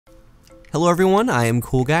Hello everyone, I am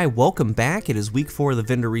CoolGuy. Welcome back. It is week 4 of the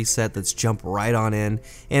vendor reset. Let's jump right on in.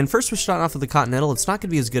 And first we're starting off with the Continental. It's not going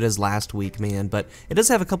to be as good as last week, man, but it does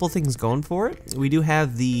have a couple things going for it. We do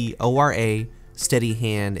have the ORA, Steady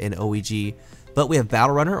Hand, and OEG, but we have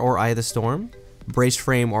Battle Runner or Eye of the Storm, Braced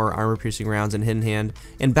Frame or Armor Piercing Rounds, and Hidden Hand.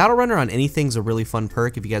 And Battle Runner on anything is a really fun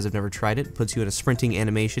perk if you guys have never tried it. It puts you in a sprinting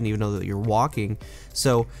animation even though that you're walking.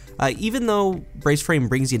 So even though Braced Frame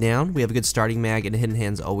brings you down, we have a good starting mag, and Hidden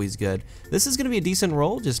Hand's always good. This is going to be a decent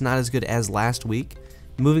roll, just not as good as last week.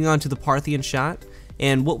 Moving on to the Parthian Shot.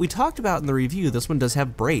 And what we talked about in the review, this one does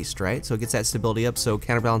have braced, right? So it gets that stability up, so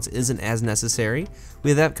counterbalance isn't as necessary. We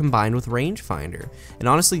have that combined with rangefinder. And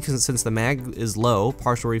honestly, since the mag is low,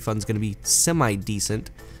 partial refund's going to be semi-decent.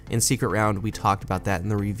 In Secret Round, we talked about that in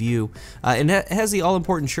the review. And it has the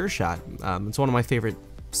all-important Sure Shot. It's one of my favorite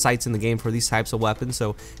sights in the game for these types of weapons,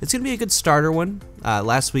 so it's going to be a good starter one.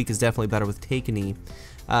 Last week is definitely better with Takenee.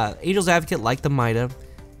 Angel's Advocate, like the Mida.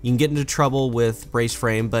 You can get into trouble with Brace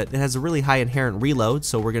Frame, but it has a really high inherent reload,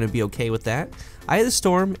 so we're going to be okay with that. Eye of the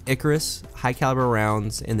Storm, Icarus, high caliber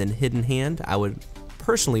rounds, and then Hidden Hand. I would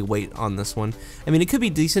personally wait on this one. I mean, it could be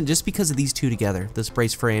decent just because of these two together, this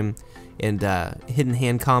Brace Frame and Hidden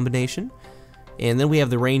Hand combination. And then we have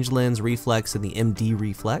the Range Lens Reflex and the MD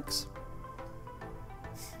Reflex.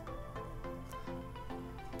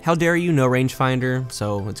 How Dare You, no rangefinder,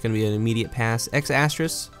 so it's going to be an immediate pass. X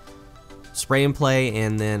Asterisk, Spray and Play,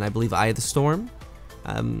 and then I believe Eye of the Storm.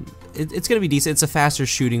 It's going to be decent. It's a faster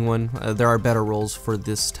shooting one. There are better rolls for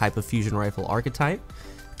this type of fusion rifle archetype.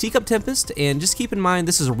 Teacup Tempest, and just keep in mind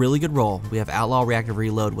this is a really good roll. We have Outlaw Reactive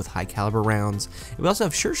Reload with high caliber rounds. And we also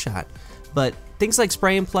have Sure Shot, but things like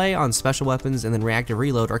Spray and Play on special weapons and then Reactive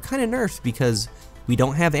Reload are kind of nerfed because we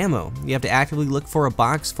don't have ammo. You have to actively look for a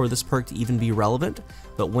box for this perk to even be relevant,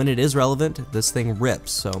 but when it is relevant, this thing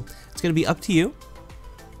rips, so it's going to be up to you.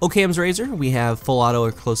 Occam's Razor, we have full auto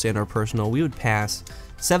or close and or personal. We would pass.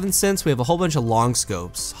 7th Sense, we have a whole bunch of long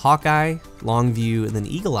scopes. Hawkeye, Long View, and then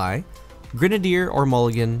Eagle Eye. Grenadier or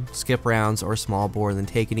Mulligan, skip rounds or small bore, and then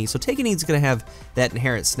Takenee. So Takenee is going to have that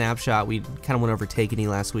inherent snapshot. We kind of went over Takenee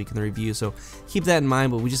last week in the review, so keep that in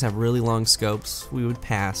mind, but we just have really long scopes. We would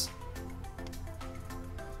pass.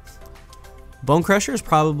 Bonekrusher is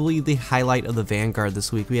probably the highlight of the Vanguard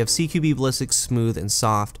this week. We have CQB, Ballistic, Smooth, and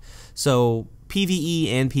Soft. So PvE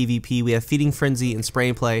and PvP, we have Feeding Frenzy and Spray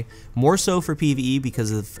and Play, more so for PvE because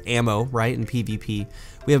of ammo, right, and PvP.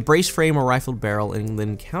 We have Brace Frame or Rifled Barrel, and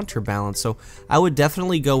then Counterbalance, so I would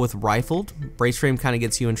definitely go with Rifled. Brace Frame kind of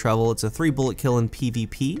gets you in trouble. It's a 3-bullet kill in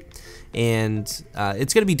PvP, and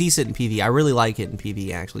it's going to be decent in PvE. I really like it in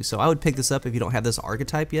PvE, actually, so I would pick this up if you don't have this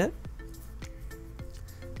archetype yet.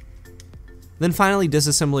 Then finally,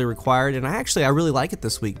 Disassembly Required, and I really like it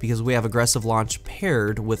this week because we have Aggressive Launch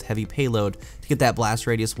paired with Heavy Payload to get that blast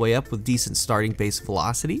radius way up with decent starting base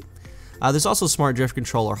velocity. There's also Smart Drift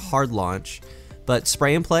Control or Hard Launch, but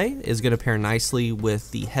Spray and Play is going to pair nicely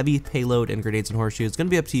with the Heavy Payload and Grenades and Horseshoe. It's going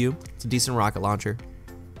to be up to you. It's a decent rocket launcher.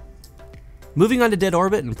 Moving on to Dead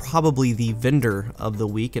Orbit, and probably the vendor of the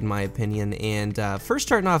week in my opinion, and first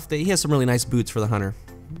starting off, he has some really nice boots for the Hunter.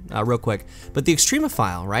 Real quick, but the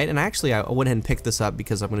Extremophile, right? And actually, I went ahead and picked this up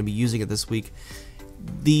because I'm going to be using it this week.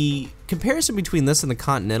 The comparison between this and the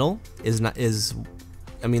Continental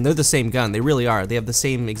I mean, they're the same gun. They really are. They have the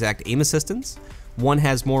same exact aim assistance. One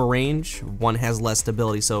has more range, one has less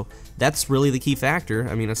stability. So that's really the key factor.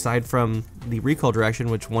 I mean, aside from the recoil direction,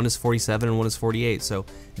 which one is 47 and one is 48. So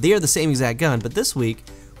they are the same exact gun. But this week,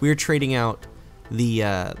 we are trading out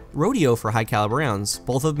the Rodeo for high caliber rounds.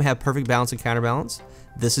 Both of them have perfect balance and counterbalance.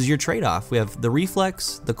 This is your trade-off. We have the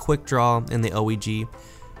Reflex, the Quick Draw, and the OEG.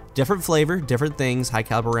 Different flavor, different things. High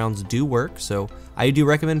caliber rounds do work, so I do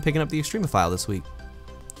recommend picking up the Extremophile this week.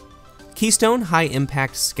 Keystone, High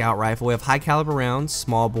Impact Scout Rifle. We have high caliber rounds,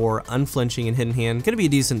 small bore, unflinching, and hidden hand. Gonna be a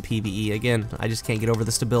decent PvE. Again, I just can't get over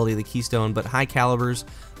the stability of the Keystone, but high calibers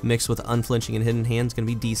mixed with unflinching and hidden hand is gonna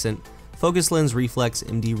be decent. Focus Lens Reflex,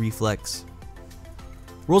 MD Reflex.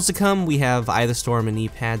 Rolls to come, we have Eye of the Storm and knee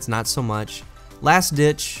pads, not so much. Last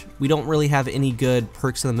Ditch, we don't really have any good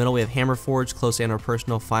perks in the middle. We have Hammer Forge, Close and or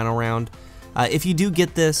Personal, Final Round. If you do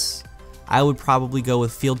get this, I would probably go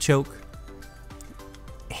with Field Choke,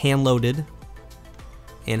 Hand Loaded,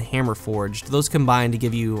 and Hammer Forged. Those combine to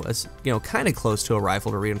give you a, kind of close to a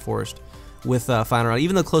rifle to reinforced with Final Round.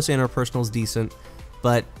 Even though Close and or Personal is decent,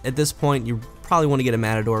 but at this point you probably want to get a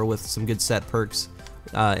Matador with some good set perks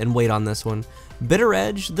and wait on this one. Bitter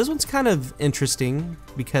Edge, this one's kind of interesting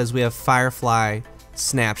because we have Firefly,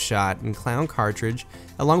 Snapshot, and Clown Cartridge,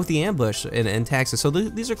 along with the Ambush and Taxis. So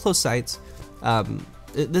these are close sights.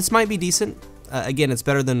 This might be decent. again, it's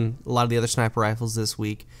better than a lot of the other sniper rifles this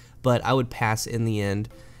week, but I would pass in the end.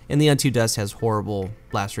 And the Unto Dust has horrible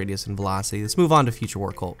blast radius and velocity. Let's move on to Future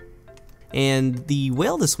War Cult. And the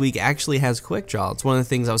whale this week actually has quick draw. It's one of the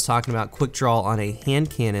things I was talking about, quick draw on a hand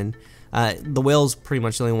cannon. The whale's pretty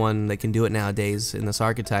much the only one that can do it nowadays in this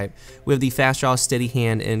archetype. We have the fast draw, steady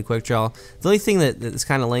hand, and quick draw. The only thing that's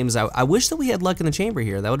kind of lame is I wish that we had luck in the chamber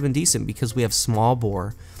here. That would have been decent because we have small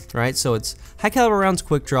bore, right? So it's high caliber rounds,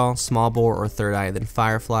 quick draw, small bore, or third eye, then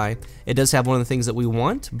firefly. It does have one of the things that we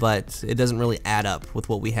want, but it doesn't really add up with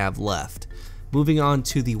what we have left. Moving on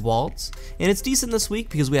to the Waltz, and it's decent this week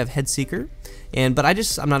because we have Headseeker, but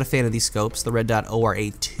I'm not a fan of these scopes, the Red Dot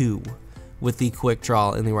ORA2 with the quick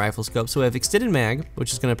draw in the rifle scope. So we have Extended Mag,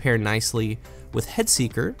 which is going to pair nicely with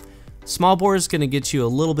Headseeker. Small bore is going to get you a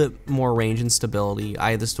little bit more range and stability.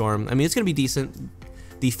 Eye of the Storm, I mean, it's going to be decent.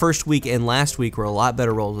 The first week and last week were a lot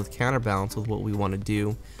better rolls with counterbalance with what we want to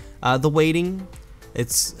do. The Waiting,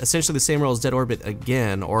 it's essentially the same roll as Dead Orbit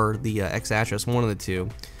again, or the X-Atras, one of the two.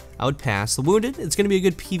 I would pass. The Wounded, it's going to be a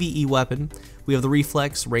good PvE weapon. We have the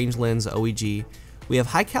Reflex, Range Lens, OEG. We have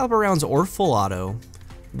high caliber rounds or full auto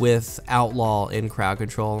with Outlaw and Crowd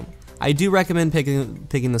Control. I do recommend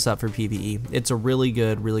picking this up for PvE. It's a really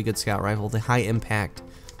good scout rifle. The high impact.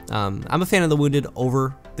 I'm a fan of the Wounded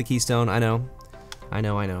over the Keystone. I know.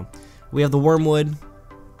 We have the Wormwood,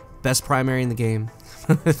 best primary in the game.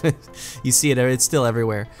 You see it, it's still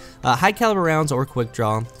everywhere. High caliber rounds or quick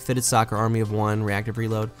draw. Fitted Stock or Army of One, reactive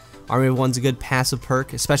reload. Army of One's a good passive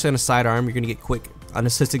perk, especially on a sidearm. You're gonna get quick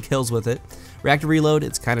unassisted kills with it. Reactive reload,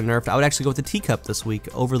 it's kind of nerfed. I would actually go with the Teacup this week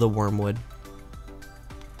over the Wormwood.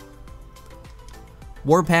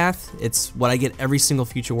 Warpath, it's what I get every single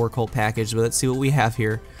Future War Cult package, but let's see what we have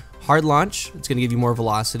here. Hard Launch, it's gonna give you more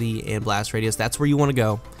velocity and blast radius. That's where you wanna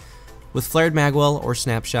go. With Flared Magwell or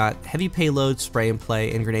Snapshot, heavy payload, spray and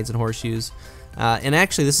play, and grenades and horseshoes. And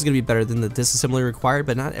actually, this is going to be better than the disassembly required,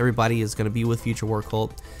 but not everybody is going to be with Future War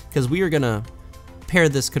Cult, because we are going to pair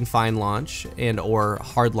this confined launch and or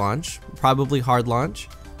hard launch, probably hard launch,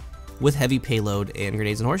 with heavy payload and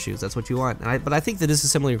grenades and horseshoes. That's what you want. But I think the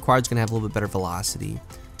disassembly required is going to have a little bit better velocity.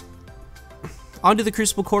 Onto the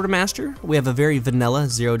Crucible Quartermaster, we have a very vanilla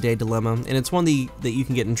 0-day dilemma, and it's one that you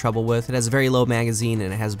can get in trouble with. It has a very low magazine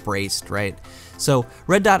and it has braced, right? So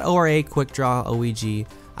Red Dot ORA, Quick Draw, OEG.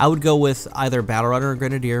 I would go with either Battle Runner or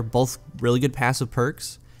Grenadier, both really good passive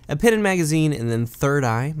perks. A pin and magazine, and then Third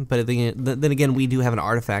Eye, but then again, we do have an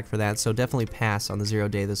artifact for that, so definitely pass on the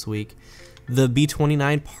 0-day this week. The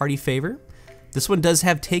B29 Party Favor. This one does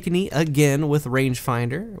have Take a Knee again with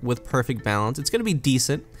Rangefinder, with perfect balance. It's going to be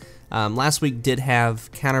decent. Last week did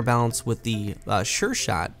have counterbalance with the Sure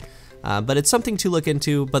Shot, but it's something to look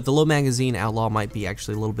into. But the low magazine Outlaw might be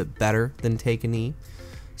actually a little bit better than Take a Knee.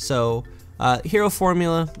 So Hero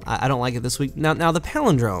Formula, I don't like it this week. Now the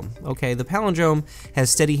Palindrome, okay, the Palindrome has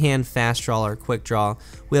Steady Hand, Fast Draw, or Quick Draw.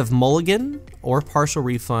 We have Mulligan or Partial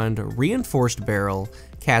Refund, Reinforced Barrel,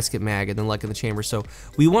 Casket Mag, and then Luck in the Chamber. So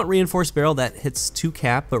we want Reinforced Barrel, that hits 2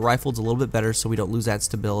 cap, but Rifled's a little bit better so we don't lose that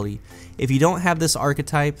stability. If you don't have this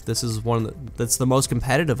archetype, this is that's the most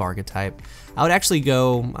competitive archetype. I would actually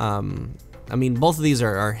go, I mean, both of these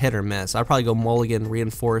are hit or miss. I'd probably go Mulligan,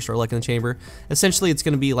 Reinforced, or Luck in the Chamber. Essentially, it's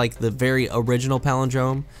going to be like the very original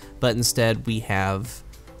Palindrome, but instead we have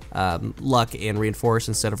Luck and Reinforced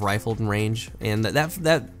instead of Rifled and Range. And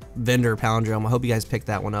that vendor Palindrome, I hope you guys picked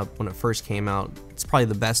that one up when it first came out. It's probably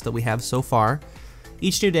the best that we have so far.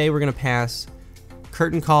 Each new day we're going to pass.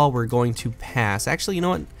 Curtain Call, we're going to pass. Actually, you know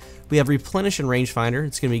what? We have Replenish and Rangefinder.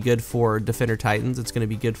 It's going to be good for Defender Titans. It's going to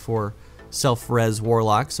be good for Self-Res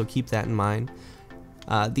Warlock, so keep that in mind.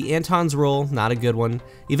 The Anton's Roll, not a good one.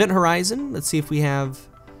 Event Horizon, let's see if we have...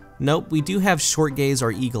 Nope, we do have Short Gaze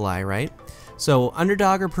or Eagle Eye, right? So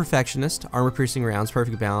Underdog or Perfectionist, Armor Piercing Rounds,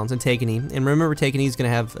 Perfect Balance, and Take a Knee. And remember, Take a Knee is going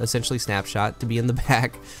to have essentially Snapshot to be in the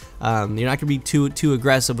back. You're not going to be too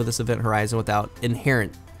aggressive with this Event Horizon without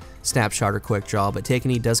inherent Snapshot or Quick Draw, but Take a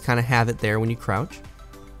Knee does kind of have it there when you crouch.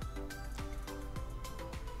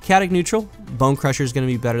 Chaotic Neutral, Bonekrusher is going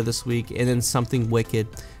to be better this week, and then something wicked.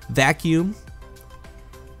 Vacuum,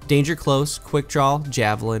 Danger Close, Quick Draw,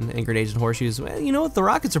 Javelin, and Grenades and Horseshoes. Well, you know what? The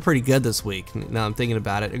Rockets are pretty good this week. Now I'm thinking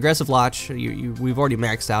about it. Aggressive Launch, we've already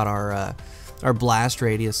maxed out our blast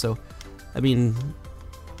radius, so I mean,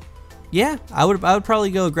 yeah, I would probably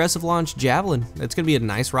go Aggressive Launch, Javelin. It's going to be a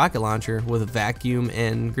nice rocket launcher with a Vacuum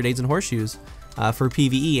and Grenades and Horseshoes for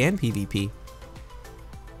PvE and PvP.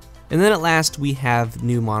 And then at last we have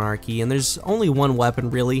New Monarchy, and there's only one weapon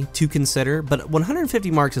really to consider, but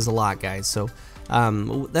 150 marks is a lot, guys, so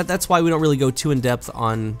that's why we don't really go too in depth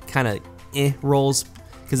on kind of rolls,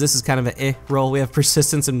 because this is kind of an roll. We have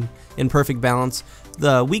Persistence and in perfect balance.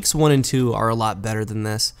 The weeks 1 and 2 are a lot better than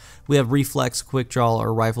this. We have reflex, quick draw,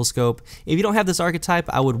 or rifle scope. If you don't have this archetype,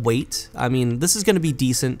 I would wait. I mean, this is going to be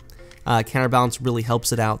decent. Counterbalance really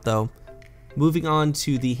helps it out though. Moving on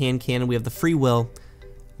to the hand cannon, we have the free will.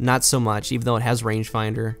 Not so much, even though it has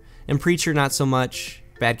rangefinder. And preacher, not so much.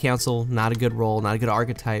 Bad counsel, not a good roll, not a good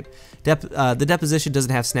archetype. The deposition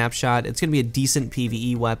doesn't have snapshot. It's going to be a decent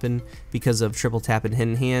PvE weapon because of triple tap and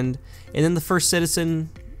hidden hand. And then the first citizen,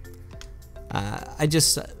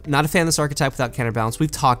 not a fan of this archetype without counterbalance.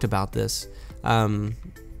 We've talked about this.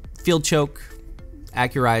 Field choke,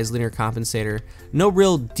 accurize, linear compensator. No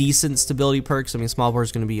real decent stability perks. I mean, small bore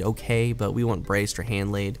is going to be okay, but we want braced or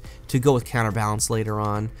hand laid to go with counterbalance later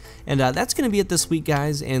on. And that's going to be it this week,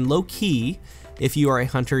 guys. And low key, if you are a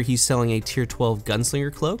hunter, he's selling a tier 12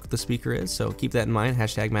 gunslinger cloak. The speaker is, so keep that in mind.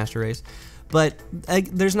 Hashtag master race. But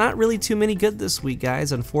there's not really too many good this week,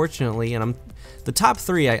 guys, unfortunately. And the top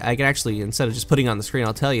 3, I can actually, instead of just putting on the screen,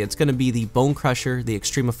 I'll tell you, it's going to be the bonekrusher, the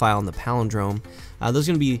extremophile, and the palindrome. Those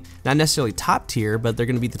are going to be not necessarily top tier, but they're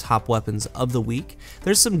going to be the top weapons of the week.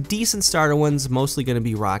 There's some decent starter ones, mostly going to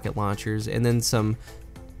be rocket launchers, and then some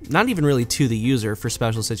not even really to the user for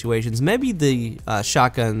special situations. Maybe the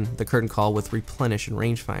shotgun, the curtain call with replenish and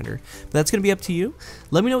rangefinder. But that's going to be up to you.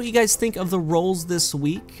 Let me know what you guys think of the rolls this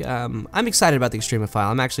week. I'm excited about the extremophile.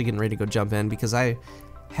 I'm actually getting ready to go jump in because I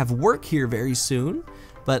have work here very soon.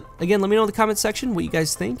 But again, let me know in the comment section what you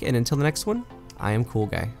guys think. And until the next one, I am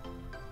CoolGuy.